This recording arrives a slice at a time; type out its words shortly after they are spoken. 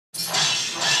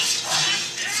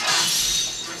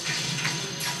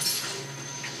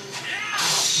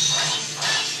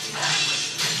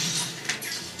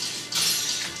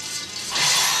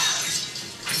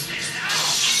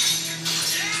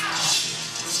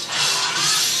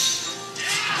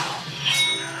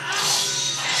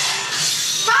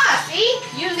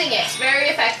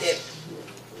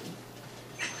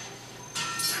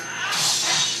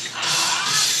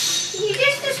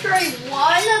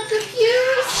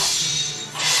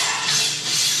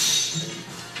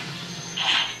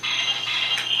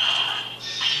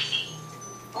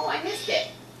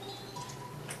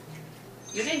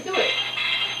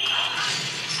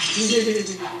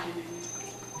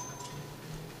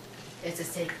It's a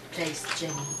sacred place,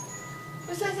 Jenny.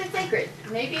 Who says it's sacred?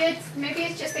 Maybe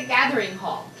it's just a gathering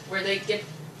hall where they get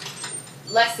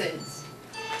lessons.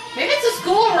 Maybe it's a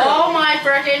schoolroom. Oh my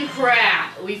frickin'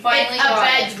 crap! We finally it's got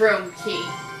a bedroom key.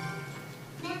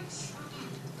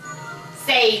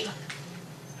 Save.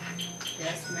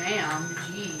 Yes, ma'am.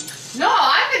 Jeez. No,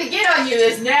 I'm gonna get on you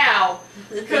this now.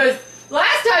 Because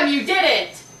last time you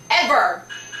didn't. Ever.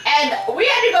 And we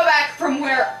had to go back from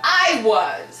where I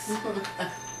was.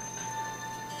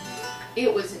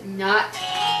 It was not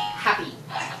happy.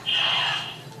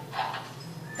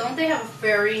 Don't they have a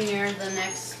ferry near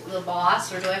the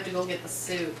boss, or do I have to go get the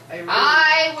soup?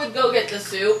 I would go get the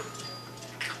soup.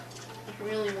 I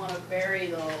really want a ferry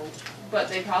though. But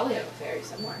they probably have a ferry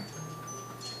somewhere.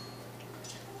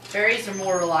 Ferries are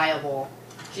more reliable.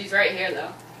 She's right here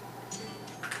though.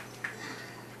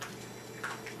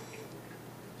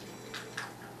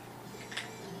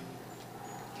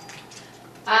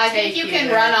 I think you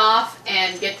can run off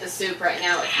and get the soup right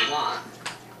now if you want.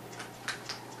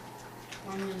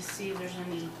 I'm gonna see if there's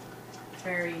any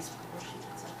ferries before she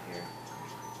gets up here.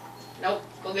 Nope,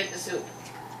 go get the soup.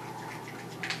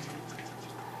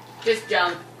 Just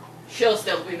jump. She'll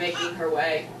still be making her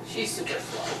way. She's super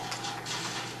slow.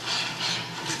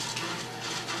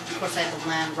 Of course, I have to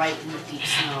land right in the deep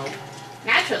snow.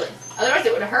 Naturally. Otherwise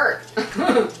it would hurt.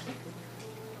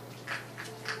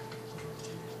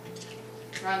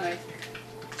 Run there.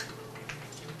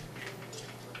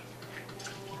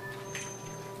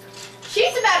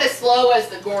 She's about as slow as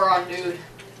the Goron dude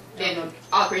in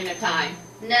Ocarina of Time.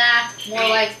 Nah, more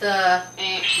like the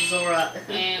Zora.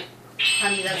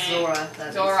 Honey, that's Zora.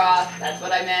 Zora, that's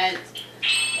what I meant.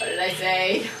 What did I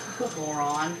say?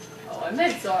 Goron. Oh, I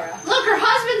meant Zora. Look, her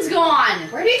husband's gone!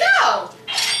 Where'd he go? I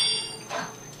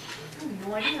have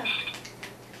no idea.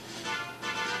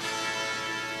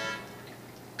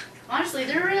 Honestly,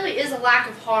 there really is a lack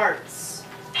of hearts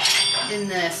in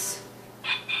this.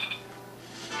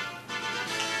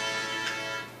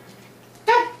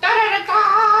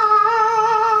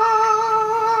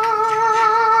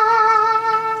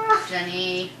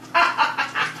 Jenny.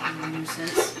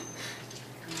 Nuisance.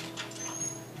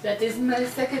 That is my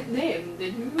second name.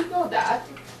 Did you know that?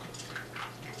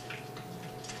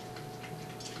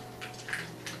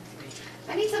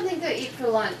 I need something to eat for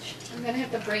lunch. I'm gonna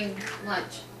have to bring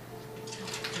lunch.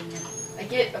 I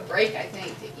get a break, I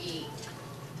think, to eat.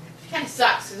 It kind of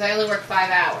sucks because I only work 5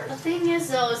 hours. The thing is,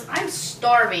 though, is I'm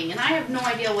starving and I have no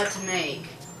idea what to make.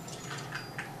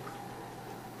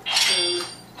 Food.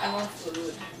 I want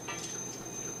food.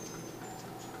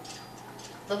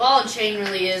 The ball and chain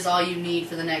really is all you need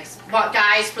for the next... But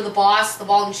guys, for the boss, the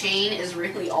ball and chain is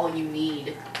really all you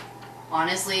need.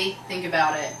 Honestly, think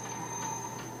about it.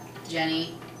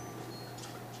 Jenny.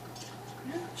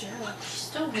 Joe. She's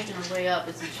still making her way up,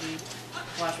 isn't she?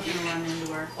 Watch, we're gonna run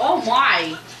into her. Oh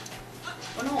my!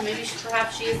 Oh no, maybe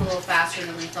perhaps she is a little faster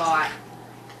than we thought.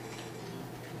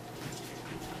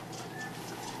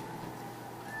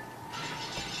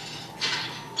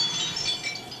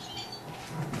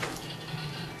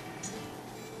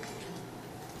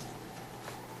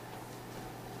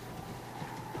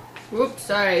 Whoops,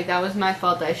 sorry, that was my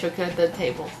fault. I shook at the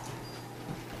table.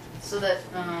 So that,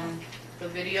 the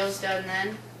video's done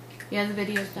then? Yeah, the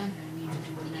video's done. I need to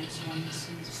do the next one as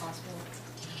soon as possible.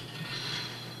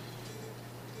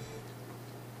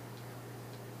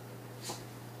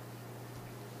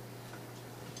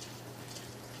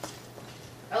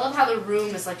 I love how the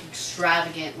room is like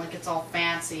extravagant, like it's all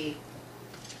fancy.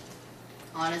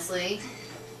 Honestly.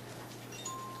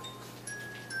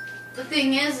 The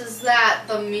thing is that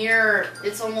the mirror,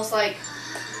 it's almost like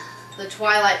the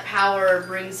Twilight power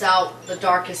brings out the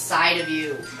darkest side of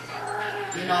you.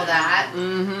 You know that?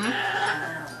 Mm-hmm.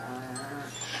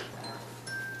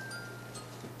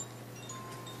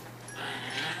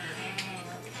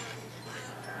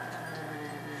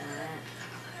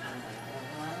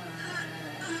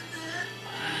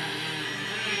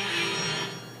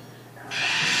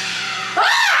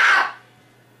 Ah!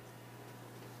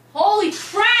 Holy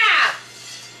crap!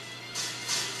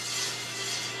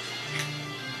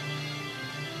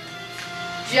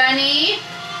 Jenny?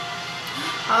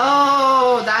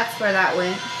 Oh, that's where that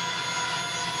went.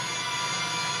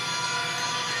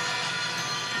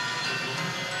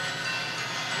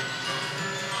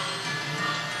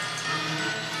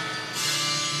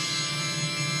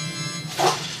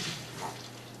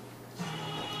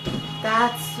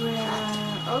 That's where...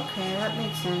 Okay, that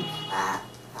makes sense.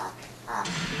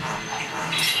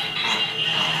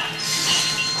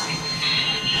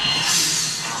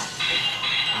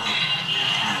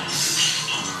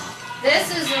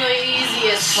 This is the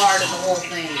easiest part of the whole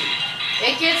thing.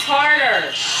 It gets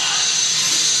harder.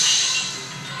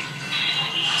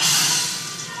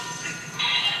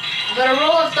 But a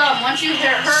rule of thumb, once you hit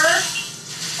her,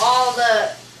 all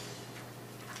the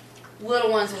little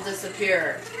ones will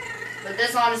disappear. But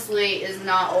this honestly is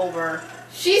not over.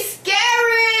 She's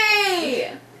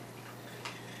scary!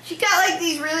 She got like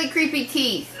these really creepy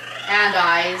teeth. And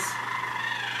eyes.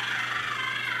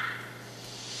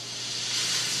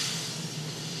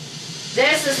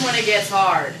 This is when it gets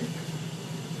hard.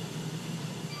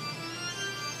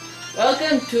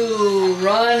 Welcome to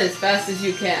run as fast as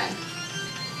you can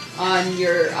on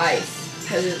your ice,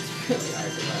 because it's really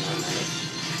hard to run on ice.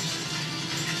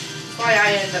 That's why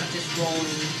I end up just rolling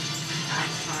half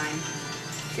the time.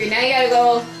 Okay, now you gotta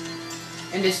go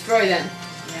and destroy them.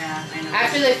 Yeah, I know.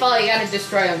 After they fall, you gotta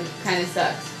destroy them. Kinda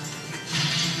sucks.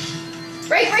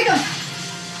 Break them!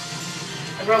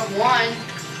 I broke one.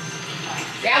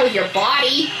 Yeah, with your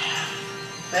body.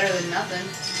 Better than nothing.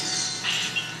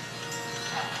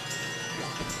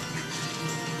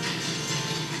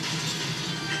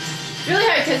 It's really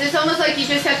hard because it's almost like you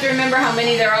just have to remember how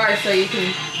many there are so you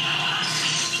can...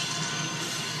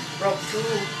 Broke two.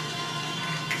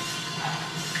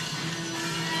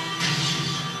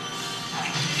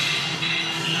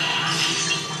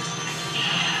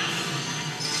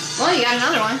 Well, you got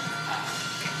another one.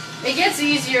 It gets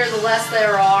easier the less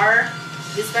there are,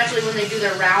 especially when they do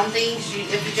their round things.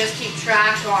 If you just keep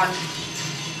track on...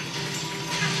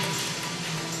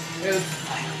 Woohoo!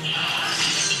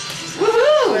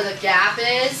 where the gap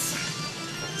is.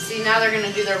 See, now they're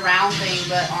gonna do their round thing,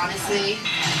 but honestly,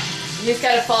 You just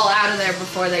gotta fall out of there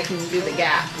before they can do the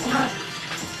gap.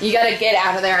 You gotta get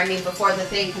out of there, I mean, before the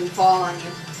thing can fall on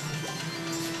you.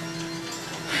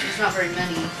 there's not very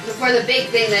many. Before the big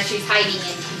thing that she's hiding in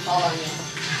can fall on you.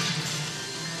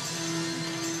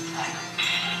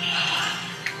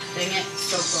 Dang it,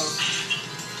 so close.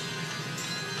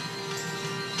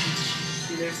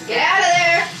 See, there's the Get gap. out of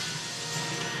there!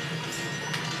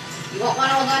 You won't want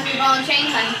to hold on to your ball and chain,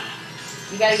 honey.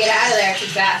 You gotta get out of there too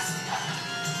fast.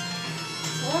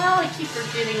 Well, I keep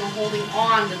forgetting I'm holding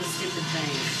on to the stupid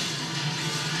thing.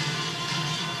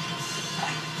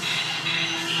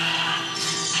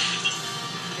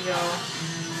 There we go.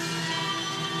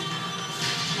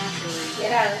 Not really.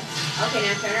 Get out of there. Okay,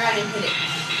 now turn around and hit it.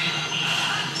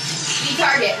 Be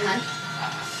target, hon.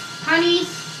 Honey,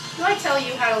 do I tell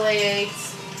you how to lay eggs?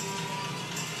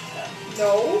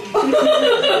 No.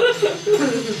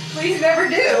 Please never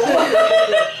do.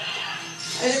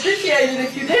 I'd appreciate it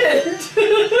if you didn't.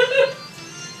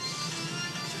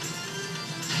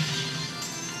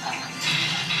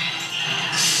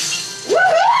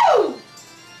 Woohoo!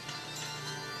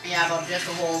 Yeah, but just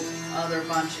a whole other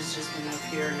bunch is just gonna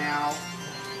appear now.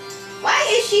 Why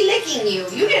is she licking you?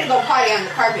 You didn't go potty on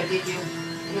the carpet, did you?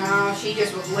 No, she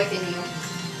just was licking you.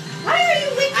 Why are you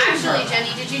licking Actually, her?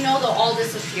 Jenny, did you know they'll all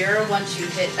disappear once you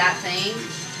hit that thing?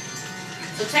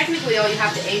 So technically all you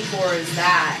have to aim for is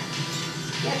that.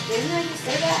 Yeah, didn't I just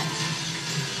say that?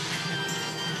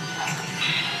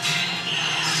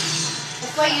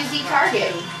 That's why you Z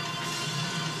target.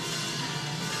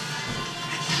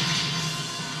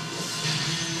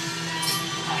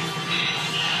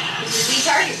 If you Z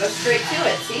target, go straight to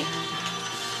it, see?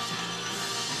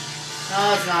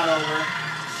 No, it's not over.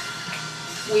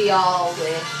 We all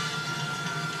wish.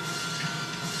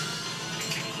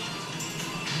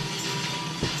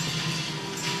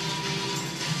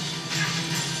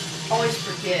 Always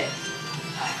forget.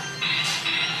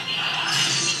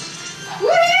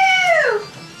 Woohoo!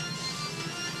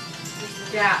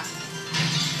 Yeah.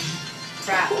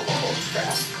 Crap. Oh,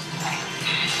 crap.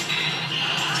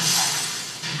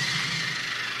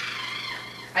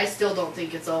 I still don't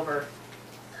think it's over.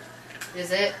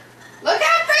 Is it? Look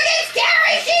how freaking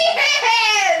scary she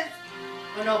is!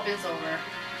 Oh nope, it's over.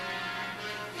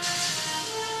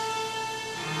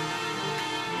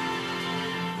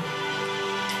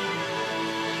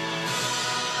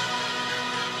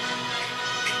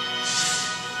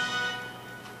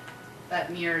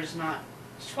 That mirror is not...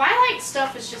 Twilight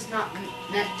stuff is just not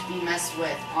meant to be messed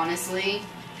with, honestly.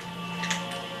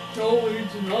 No,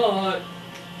 it's not.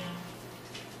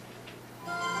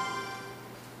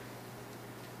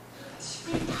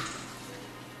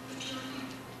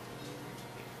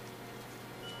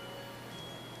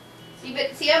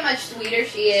 See how much sweeter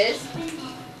she is?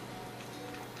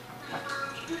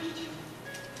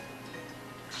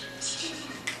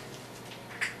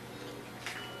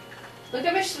 Look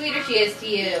how much sweeter she is to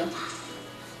you.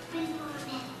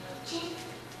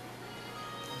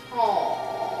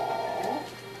 Aww.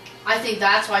 I think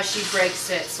that's why she breaks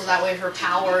it, so that way her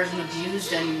power isn't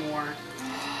abused anymore.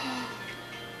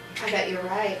 I bet you're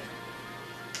right.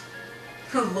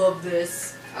 I love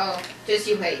this. Oh, just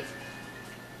you wait.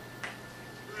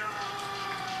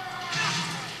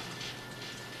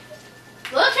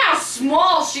 Look how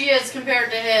small she is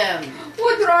compared to him.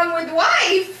 What's wrong with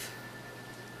wife?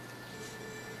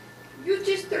 You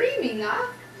just dreaming, huh?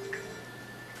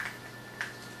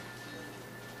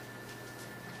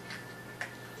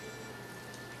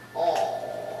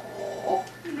 Oh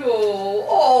no!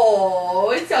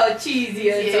 Oh, it's so cheesy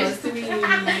and so sweet.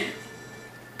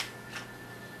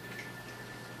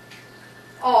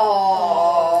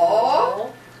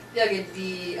 Oh, look at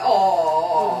the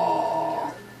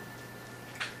oh.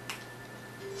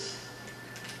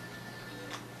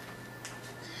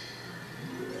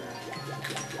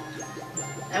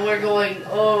 And we're going,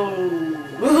 oh.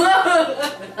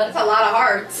 That's a lot of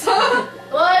hearts.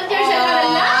 Well, there's another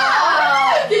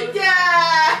love. Look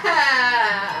at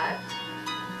that.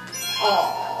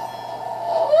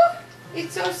 Oh,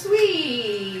 it's so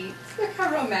sweet. Look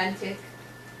how romantic.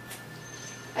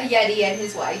 A Yeti and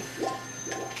his wife.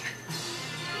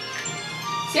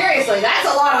 Seriously, that's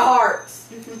a lot of hearts.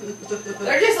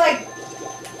 They're just like,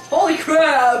 Holy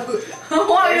crap. they're still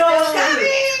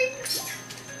coming.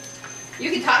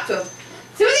 You can talk to them.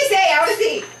 See what they say. I want to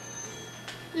see.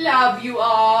 Love you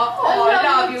all. Oh, I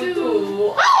love you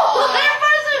too. Oh,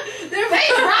 Their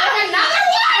face round another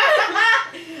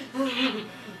one.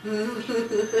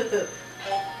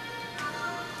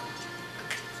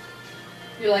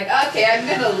 You're like, okay, I'm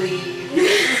gonna leave.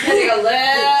 It's getting a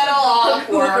little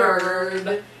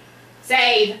awkward.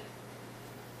 Save.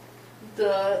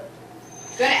 The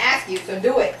Gonna ask you, so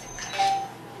do it.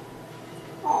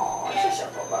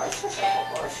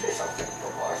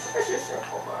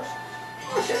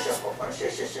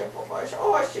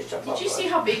 Did you see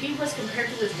how big he was compared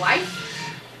to his wife?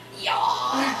 Yeah.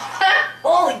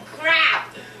 Holy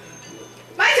crap!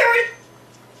 My turn.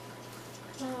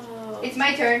 Oh, It's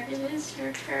my turn. it is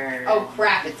your turn. Oh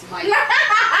crap! It's my turn.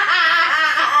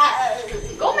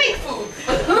 Go make food.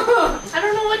 I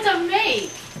don't know what to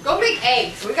make. Go make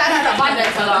eggs. We got an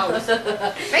abundance of those.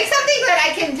 Make something that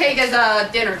I can take as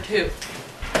a dinner too.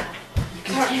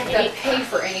 I don't have to pay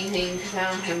for anything because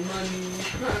I don't have money.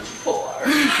 I'm poor.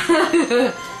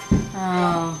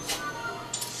 Oh.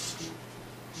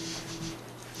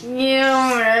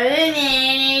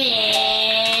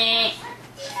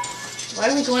 Why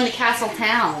are we going to Castle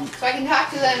Town? So I can talk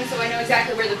to them so I know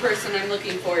exactly where the person I'm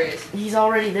looking for is. He's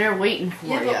already there waiting for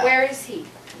you. Yeah, but where is he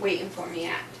waiting for me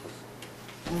at?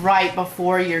 Right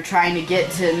before you're trying to get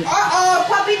to... Uh-oh,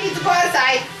 puppy needs to go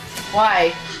outside.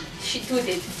 Why? She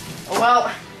tooted.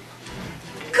 Well...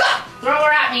 Throw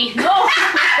her at me. No!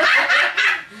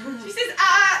 She says,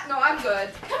 no, I'm good.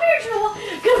 Come here, Joel.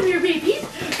 Come here, babies.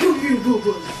 Come here,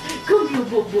 boo-boos. Come here,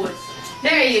 boo-boos.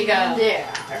 There you go.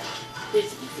 There.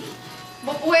 It's easy.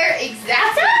 But where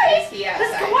exactly is he outside?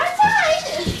 Let's go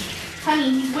outside. Honey,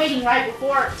 he's waiting right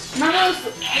before. Remember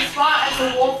the spot at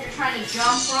the wolf you're trying to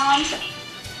jump from?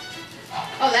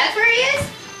 Oh, that's where he is?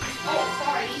 Oh,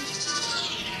 sorry.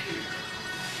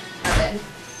 Okay.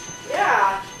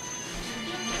 Yeah.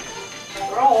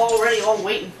 We're already all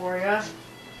waiting for you. At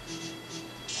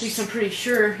least I'm pretty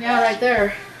sure. Yeah, right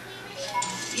there.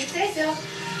 You say so.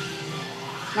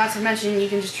 Not to mention, you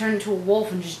can just turn into a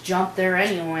wolf and just jump there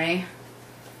anyway.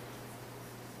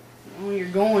 All you're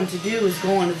going to do is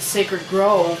go into the sacred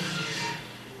grove.